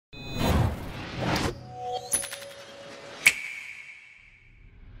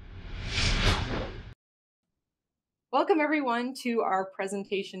Welcome everyone to our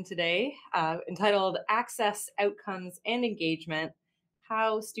presentation today entitled Access, Outcomes, and Engagement,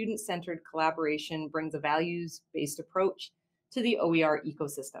 How Student-Centered Collaboration Brings a Values-Based Approach to the OER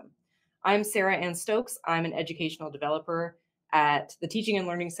Ecosystem. I'm Sarah Ann Stokes. I'm an educational developer at the Teaching and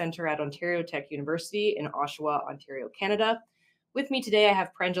Learning Center at Ontario Tech University in Oshawa, Ontario, Canada. With me today, I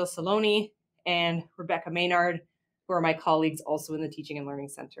have Pranjal Saloni and Rebecca Maynard, who are my colleagues also in the Teaching and Learning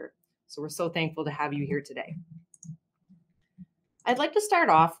Center. So we're so thankful to have you here today. I'd like to start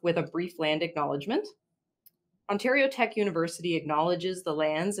off with a brief land acknowledgement. Ontario Tech University acknowledges the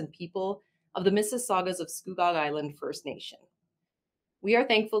lands and people of the Mississaugas of Scugog Island First Nation. We are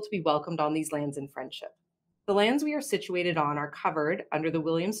thankful to be welcomed on these lands in friendship. The lands we are situated on are covered under the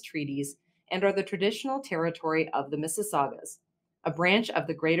Williams Treaties and are the traditional territory of the Mississaugas, a branch of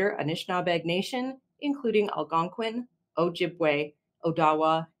the Greater Anishinaabeg Nation, including Algonquin, Ojibwe,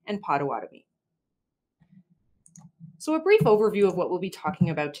 Odawa, and Potawatomi. So a brief overview of what we'll be talking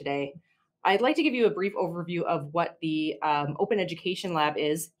about today. I'd like to give you a brief overview of what the Open Education Lab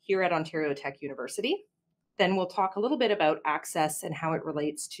is here at Ontario Tech University. Then we'll talk a little bit about access and how it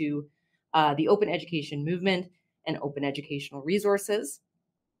relates to the open education movement and open educational resources.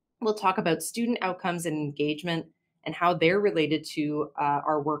 We'll talk about student outcomes and engagement and how they're related to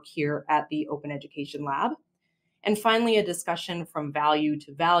our work here at the Open Education Lab. And finally, a discussion from value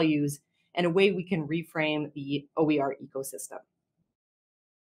to values and a way we can reframe the OER ecosystem.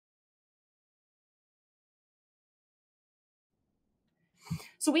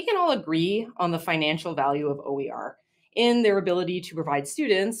 So we can all agree on the financial value of OER in their ability to provide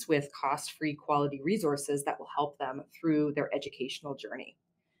students with cost-free quality resources that will help them through their educational journey.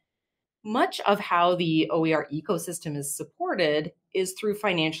 Much of how the OER ecosystem is supported is through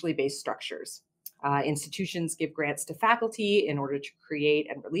financially based structures. Institutions give grants to faculty in order to create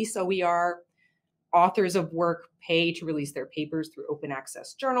and release OER. Authors of work pay to release their papers through open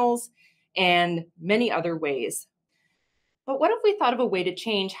access journals, and many other ways. But what if we thought of a way to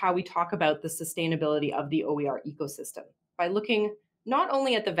change how we talk about the sustainability of the OER ecosystem by looking not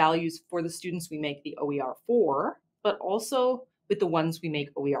only at the values for the students we make the OER for, but also with the ones we make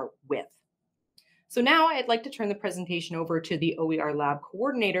OER with? So now I'd like to turn the presentation over to the OER Lab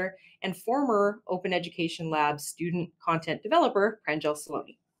coordinator and former Open Education Lab student content developer, Pranjal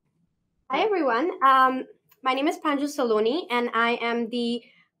Saloni. Hi, everyone. My name is Pranjal Saloni, and I am the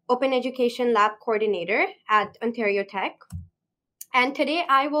Open Education Lab coordinator at Ontario Tech. And today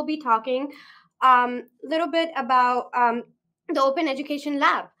I will be talking a little bit about the Open Education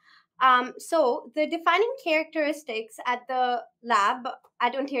Lab. So the defining characteristics at the lab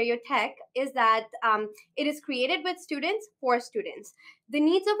at Ontario Tech is that it is created with students for students. The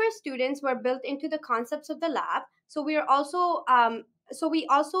needs of our students were built into the concepts of the lab. So we also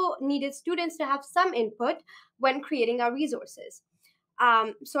needed students to have some input when creating our resources.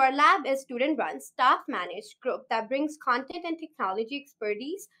 So our lab is student-run, staff-managed group that brings content and technology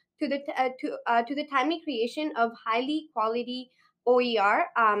expertise to the timely creation of highly quality OER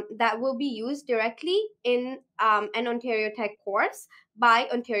that will be used directly in an Ontario Tech course by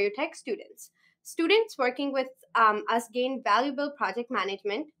Ontario Tech students. Students working with us gain valuable project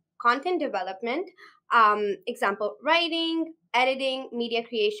management, content development, example writing, editing, media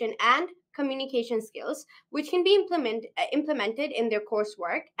creation, and communication skills, which can be implemented in their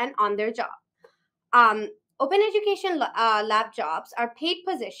coursework and on their job. Open Education Lab jobs are paid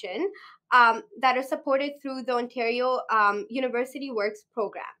positions that are supported through the Ontario University Works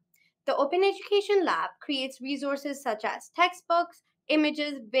program. The Open Education Lab creates resources such as textbooks,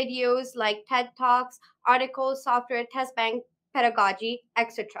 images, videos like TED Talks, articles, software, test bank, pedagogy,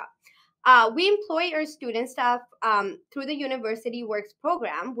 etc. We employ our student staff through the University Works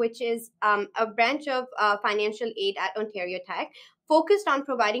program, which is a branch of financial aid at Ontario Tech, focused on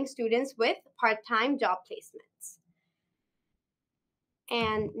providing students with part-time job placements.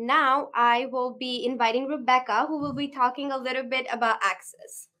 And now I will be inviting Rebecca, who will be talking a little bit about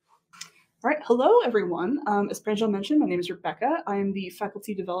access. All right, hello everyone. As Pranjal mentioned, my name is Rebecca. I am the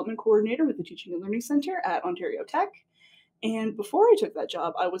Faculty Development Coordinator with the Teaching and Learning Center at Ontario Tech. And before I took that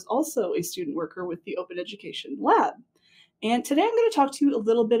job, I was also a student worker with the Open Education Lab. And today I'm going to talk to you a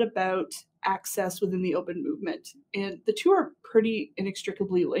little bit about access within the open movement. And the two are pretty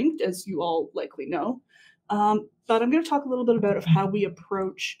inextricably linked, as you all likely know. But I'm going to talk a little bit about how we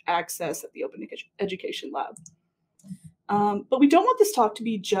approach access at the Open Education Lab. But we don't want this talk to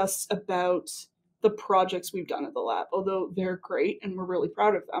be just about the projects we've done at the lab, although they're great and we're really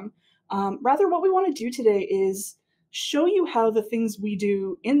proud of them. Rather, what we want to do today is show you how the things we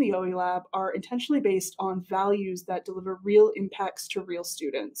do in the OE Lab are intentionally based on values that deliver real impacts to real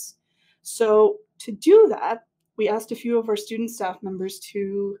students. So to do that, we asked a few of our student staff members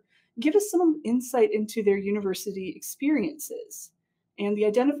to give us some insight into their university experiences. And the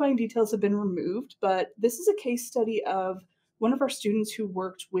identifying details have been removed, but this is a case study of one of our students who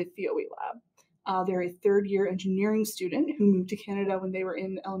worked with the OE Lab. They're a third-year engineering student who moved to Canada when they were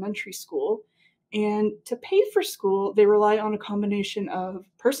in elementary school. And to pay for school, they rely on a combination of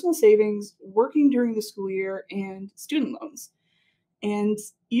personal savings, working during the school year, and student loans. And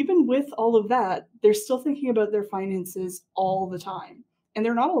even with all of that, they're still thinking about their finances all the time. And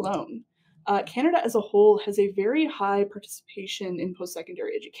they're not alone. Canada as a whole has a very high participation in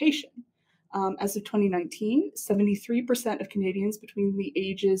post-secondary education. As of 2019, 73% of Canadians between the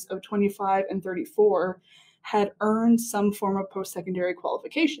ages of 25 and 34 had earned some form of post-secondary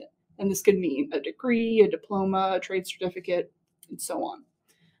qualification. And this could mean a degree, a diploma, a trade certificate, and so on.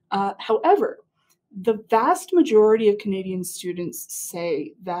 However, the vast majority of Canadian students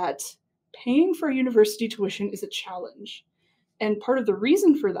say that paying for university tuition is a challenge. And part of the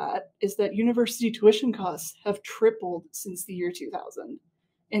reason for that is that university tuition costs have tripled since the year 2000.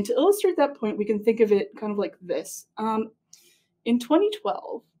 And to illustrate that point, we can think of it kind of like this. In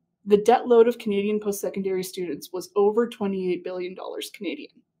 2012, the debt load of Canadian post-secondary students was over $28 billion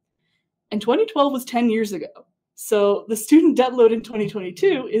Canadian. And 2012 was 10 years ago. So the student debt load in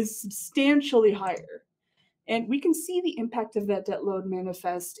 2022 is substantially higher. And we can see the impact of that debt load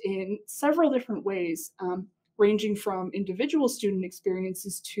manifest in several different ways, ranging from individual student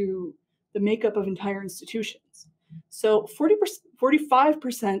experiences to the makeup of entire institutions. So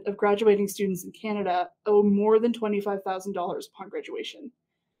 45% of graduating students in Canada owe more than $25,000 upon graduation.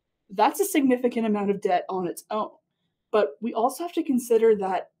 That's a significant amount of debt on its own. But we also have to consider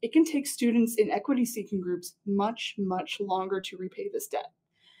that it can take students in equity-seeking groups much, much longer to repay this debt.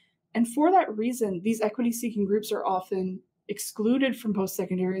 And for that reason, these equity-seeking groups are often excluded from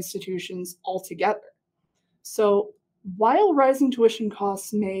post-secondary institutions altogether. So while rising tuition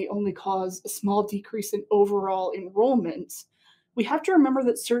costs may only cause a small decrease in overall enrollment, we have to remember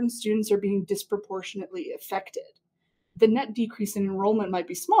that certain students are being disproportionately affected. The net decrease in enrollment might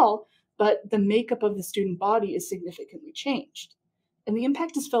be small, but the makeup of the student body is significantly changed. And the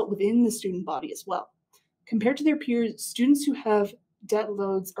impact is felt within the student body as well. Compared to their peers, students who have debt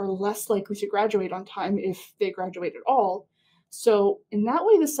loads are less likely to graduate on time if they graduate at all. So in that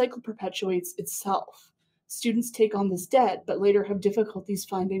way, the cycle perpetuates itself. Students take on this debt, but later have difficulties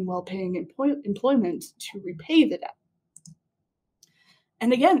finding well-paying employment to repay the debt.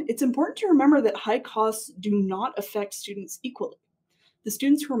 And again, it's important to remember that high costs do not affect students equally. The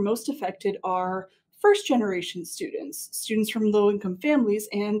students who are most affected are first-generation students, students from low-income families,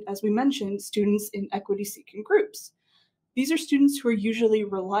 and, as we mentioned, students in equity-seeking groups. These are students who are usually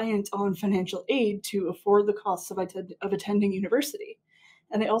reliant on financial aid to afford the costs of attending university,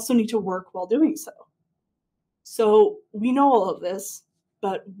 and they also need to work while doing so. So we know all of this,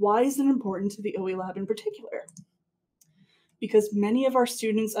 but why is it important to the OE Lab in particular? Because many of our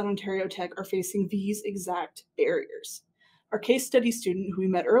students at Ontario Tech are facing these exact barriers. Our case study student who we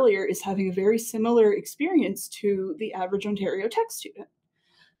met earlier is having a very similar experience to the average Ontario Tech student.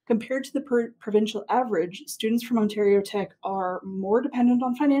 Compared to the provincial average, students from Ontario Tech are more dependent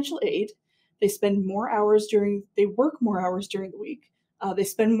on financial aid. They work more hours during the week. They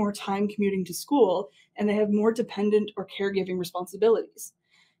spend more time commuting to school, and they have more dependent or caregiving responsibilities.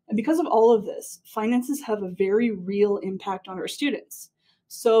 And because of all of this, finances have a very real impact on our students.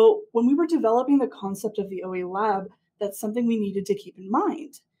 So when we were developing the concept of the OE Lab, that's something we needed to keep in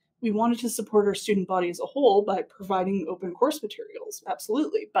mind. We wanted to support our student body as a whole by providing open course materials,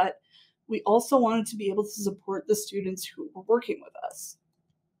 absolutely, but we also wanted to be able to support the students who were working with us.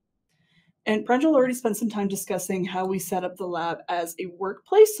 And Pranjal already spent some time discussing how we set up the lab as a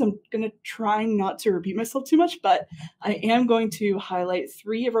workplace, so I'm going to try not to repeat myself too much, but I am going to highlight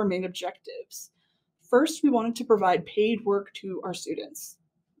 3 of our main objectives. First, we wanted to provide paid work to our students.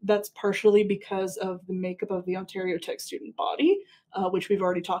 That's partially because of the makeup of the Ontario Tech student body, which we've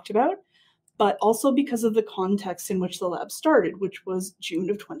already talked about, but also because of the context in which the lab started, which was June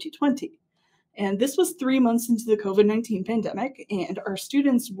of 2020. And this was 3 months into the COVID-19 pandemic, and our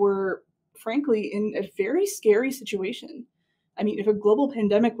students were, frankly, in a very scary situation. I mean, if a global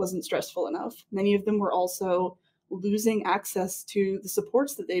pandemic wasn't stressful enough, many of them were also losing access to the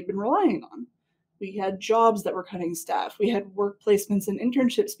supports that they'd been relying on. We had jobs that were cutting staff. We had work placements and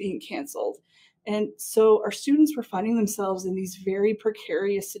internships being canceled. And so our students were finding themselves in these very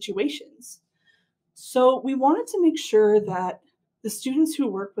precarious situations. So we wanted to make sure that the students who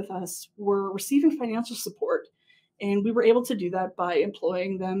work with us were receiving financial support, and we were able to do that by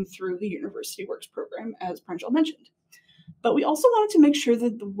employing them through the University Works program, as Pranjal mentioned. But we also wanted to make sure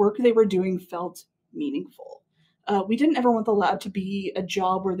that the work they were doing felt meaningful. We didn't ever want the lab to be a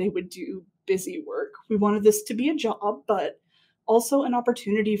job where they would do busy work. We wanted this to be a job, but also an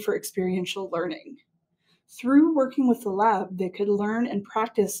opportunity for experiential learning. Through working with the lab, they could learn and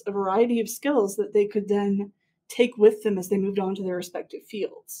practice a variety of skills that they could then take with them as they moved on to their respective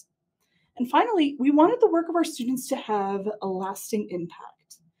fields. And finally, we wanted the work of our students to have a lasting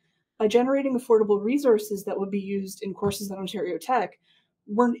impact. By generating affordable resources that would be used in courses at Ontario Tech,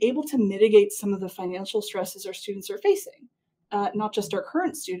 we're able to mitigate some of the financial stresses our students are facing, not just our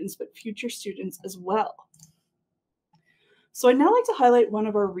current students, but future students as well. So I'd now like to highlight one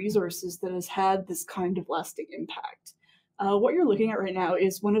of our resources that has had this kind of lasting impact. What you're looking at right now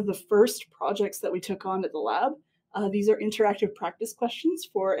is one of the first projects that we took on at the lab. These are interactive practice questions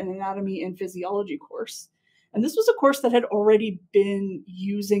for an anatomy and physiology course. And this was a course that had already been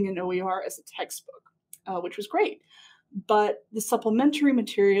using an OER as a textbook, which was great. But the supplementary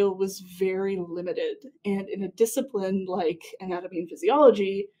material was very limited. And in a discipline like anatomy and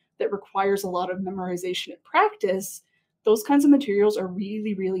physiology that requires a lot of memorization and practice, those kinds of materials are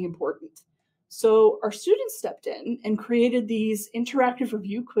really, really important. So our students stepped in and created these interactive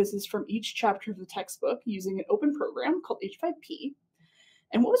review quizzes from each chapter of the textbook using an open program called H5P.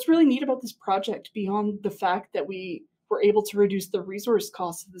 And what was really neat about this project, beyond the fact that we were able to reduce the resource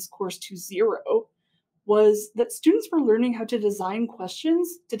costs of this course to zero, was that students were learning how to design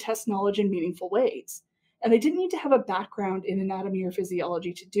questions to test knowledge in meaningful ways. And they didn't need to have a background in anatomy or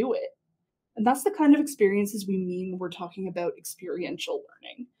physiology to do it. And that's the kind of experiences we mean when we're talking about experiential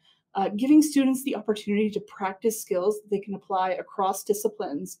learning. Giving students the opportunity to practice skills that they can apply across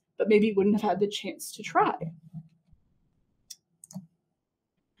disciplines, but maybe wouldn't have had the chance to try.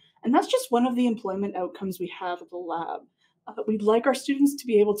 And that's just one of the employment outcomes we have at the lab. We'd like our students to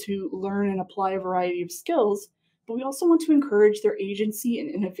be able to learn and apply a variety of skills, but we also want to encourage their agency and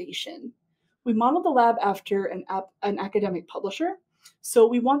innovation. We modeled the lab after an academic publisher, so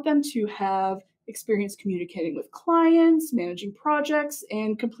we want them to have experience communicating with clients, managing projects,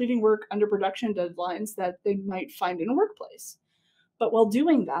 and completing work under production deadlines that they might find in a workplace. But while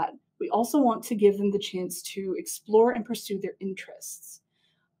doing that, we also want to give them the chance to explore and pursue their interests.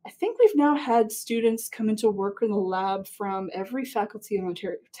 I think we've now had students come into work in the lab from every faculty in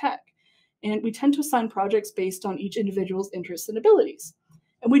Ontario Tech, and we tend to assign projects based on each individual's interests and abilities.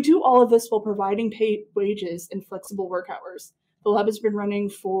 And we do all of this while providing paid wages and flexible work hours. The lab has been running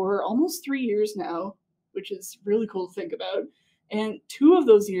for almost 3 years now, which is really cool to think about. And 2 of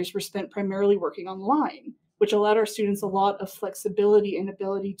those years were spent primarily working online, which allowed our students a lot of flexibility and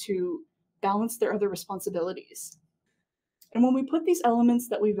ability to balance their other responsibilities. And when we put these elements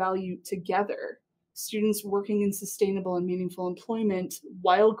that we value together, students working in sustainable and meaningful employment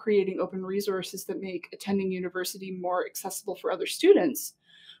while creating open resources that make attending university more accessible for other students,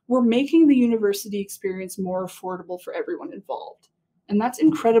 we're making the university experience more affordable for everyone involved. And that's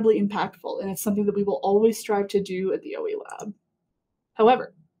incredibly impactful, and it's something that we will always strive to do at the OE Lab.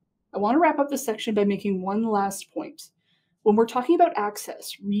 However, I want to wrap up this section by making one last point. When we're talking about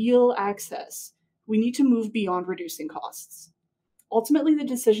access, real access, we need to move beyond reducing costs. Ultimately, the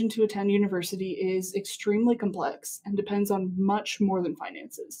decision to attend university is extremely complex and depends on much more than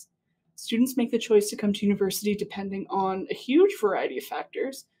finances. Students make the choice to come to university depending on a huge variety of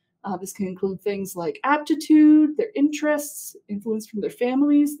factors. This can include things like aptitude, their interests, influence from their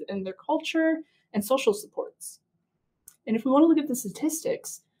families and their culture, and social supports. And if we want to look at the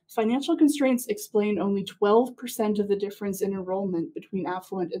statistics, financial constraints explain only 12% of the difference in enrollment between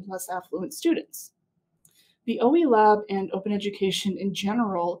affluent and less affluent students. The OE Lab and open education in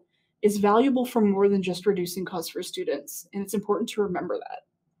general is valuable for more than just reducing costs for students, and it's important to remember that.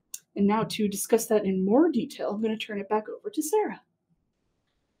 And now to discuss that in more detail, I'm going to turn it back over to Sarah.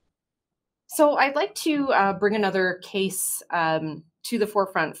 So I'd like to bring another case to the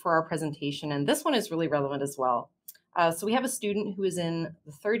forefront for our presentation, and this one is really relevant as well. So we have a student who is in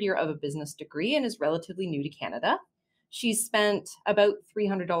the 3rd year of a business degree and is relatively new to Canada. She's spent about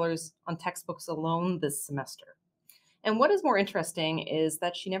 $300 on textbooks alone this semester. And what is more interesting is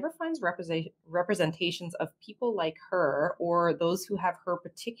that she never finds representations of people like her or those who have her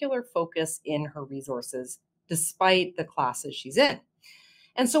particular focus in her resources, despite the classes she's in.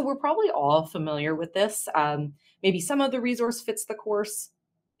 And so we're probably all familiar with this. Maybe some of the resource fits the course.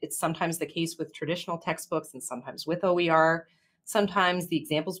 It's sometimes the case with traditional textbooks and sometimes with OER. Sometimes the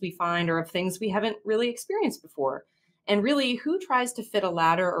examples we find are of things we haven't really experienced before. And really, who tries to fit a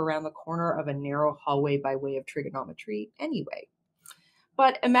ladder around the corner of a narrow hallway by way of trigonometry anyway?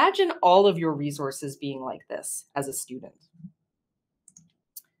 But imagine all of your resources being like this as a student.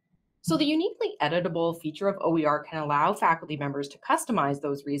 So the uniquely editable feature of OER can allow faculty members to customize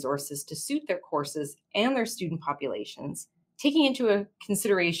those resources to suit their courses and their student populations, taking into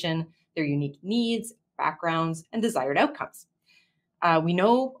consideration their unique needs, backgrounds, and desired outcomes. We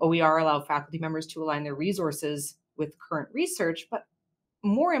know OER allow faculty members to align their resources with current research, but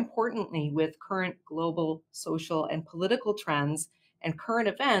more importantly, with current global, social, and political trends and current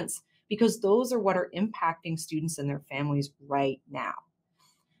events, because those are what are impacting students and their families right now.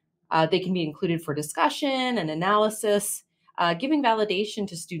 They can be included for discussion and analysis, giving validation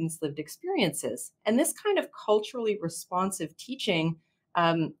to students' lived experiences. And this kind of culturally responsive teaching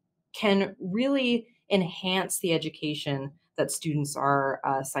can really enhance the education that students are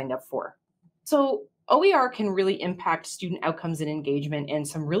signed up for. So OER can really impact student outcomes and engagement in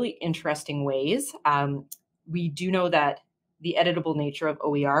some really interesting ways. We do know that the editable nature of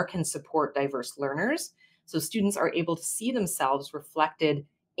OER can support diverse learners. So students are able to see themselves reflected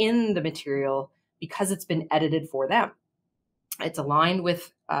in the material because it's been edited for them. It's aligned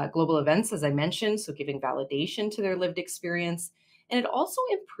with global events, as I mentioned, so giving validation to their lived experience. And it also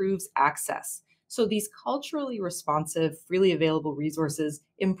improves access. So these culturally responsive, freely available resources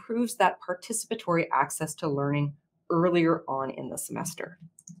improves that participatory access to learning earlier on in the semester.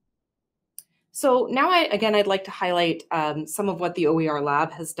 So now I'd like to highlight some of what the OER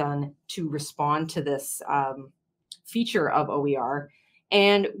Lab has done to respond to this feature of OER.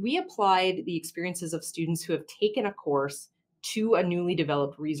 And we applied the experiences of students who have taken a course to a newly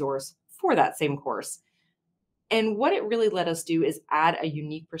developed resource for that same course. And what it really let us do is add a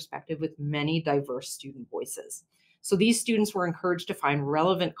unique perspective with many diverse student voices. So these students were encouraged to find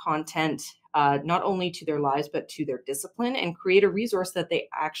relevant content, not only to their lives, but to their discipline, and create a resource that they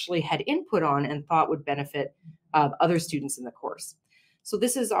actually had input on and thought would benefit other students in the course. So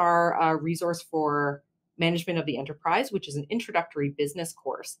this is our resource for Management of the Enterprise, which is an introductory business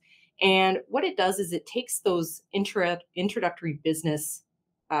course. And what it does is it takes those introductory business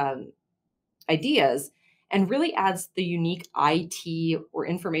ideas and really adds the unique IT or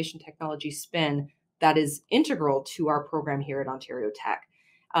information technology spin that is integral to our program here at Ontario Tech.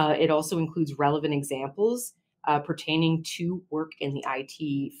 It also includes relevant examples pertaining to work in the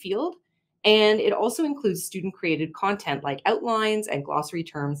IT field. And it also includes student-created content like outlines and glossary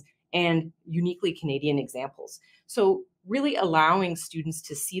terms and uniquely Canadian examples. So really allowing students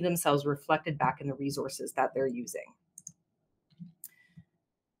to see themselves reflected back in the resources that they're using.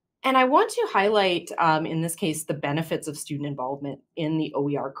 And I want to highlight, in this case, the benefits of student involvement in the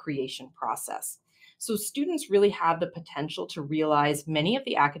OER creation process. So students really have the potential to realize many of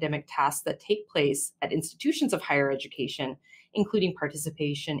the academic tasks that take place at institutions of higher education, including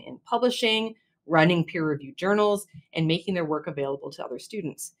participation in publishing, running peer-reviewed journals, and making their work available to other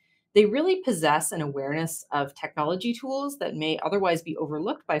students. They really possess an awareness of technology tools that may otherwise be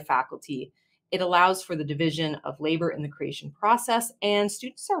overlooked by faculty. It allows for the division of labor in the creation process, and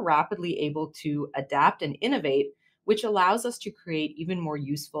students are rapidly able to adapt and innovate, which allows us to create even more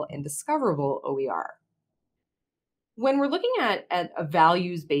useful and discoverable OER. When we're looking at a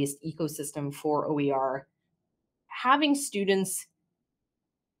values-based ecosystem for OER, having students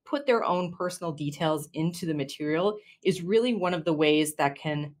put their own personal details into the material is really one of the ways that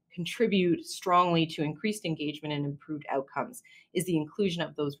can contribute strongly to increased engagement and improved outcomes, is the inclusion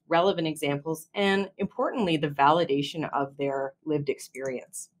of those relevant examples and, importantly, the validation of their lived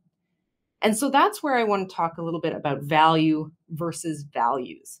experience. And so that's where I want to talk a little bit about value versus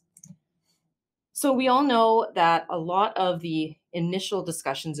values. So we all know that a lot of the initial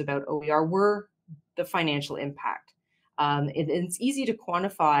discussions about OER were the financial impact. It's easy to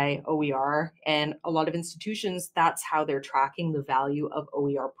quantify OER, and a lot of institutions, that's how they're tracking the value of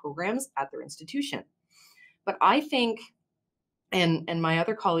OER programs at their institution. But I think, and my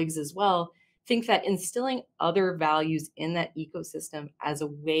other colleagues as well, think that instilling other values in that ecosystem as a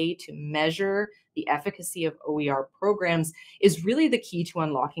way to measure the efficacy of OER programs is really the key to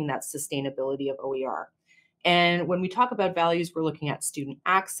unlocking that sustainability of OER. And when we talk about values, we're looking at student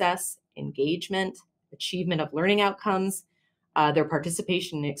access, engagement, achievement of learning outcomes, their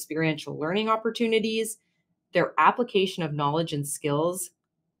participation in experiential learning opportunities, their application of knowledge and skills,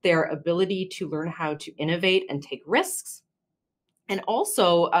 their ability to learn how to innovate and take risks, and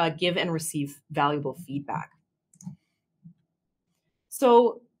also give and receive valuable feedback.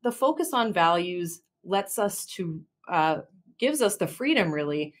 So the focus on values lets us to, gives us the freedom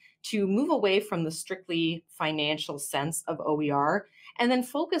really to move away from the strictly financial sense of OER and then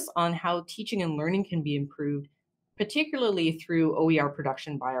focus on how teaching and learning can be improved, particularly through OER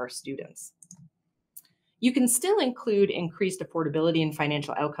production by our students. You can still include increased affordability and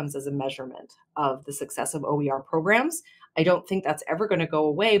financial outcomes as a measurement of the success of OER programs. I don't think that's ever going to go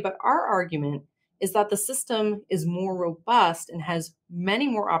away, but our argument is that the system is more robust and has many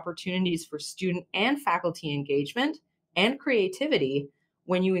more opportunities for student and faculty engagement and creativity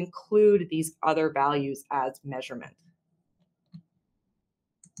when you include these other values as measurement.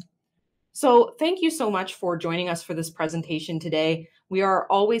 So thank you so much for joining us for this presentation today. We are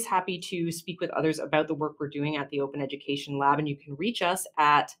always happy to speak with others about the work we're doing at the Open Education Lab, and you can reach us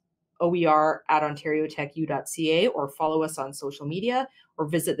at oer@ontariotechu.ca or follow us on social media or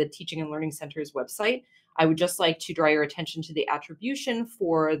visit the Teaching and Learning Center's website. I would just like to draw your attention to the attribution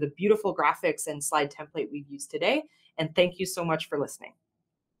for the beautiful graphics and slide template we've used today. And thank you so much for listening.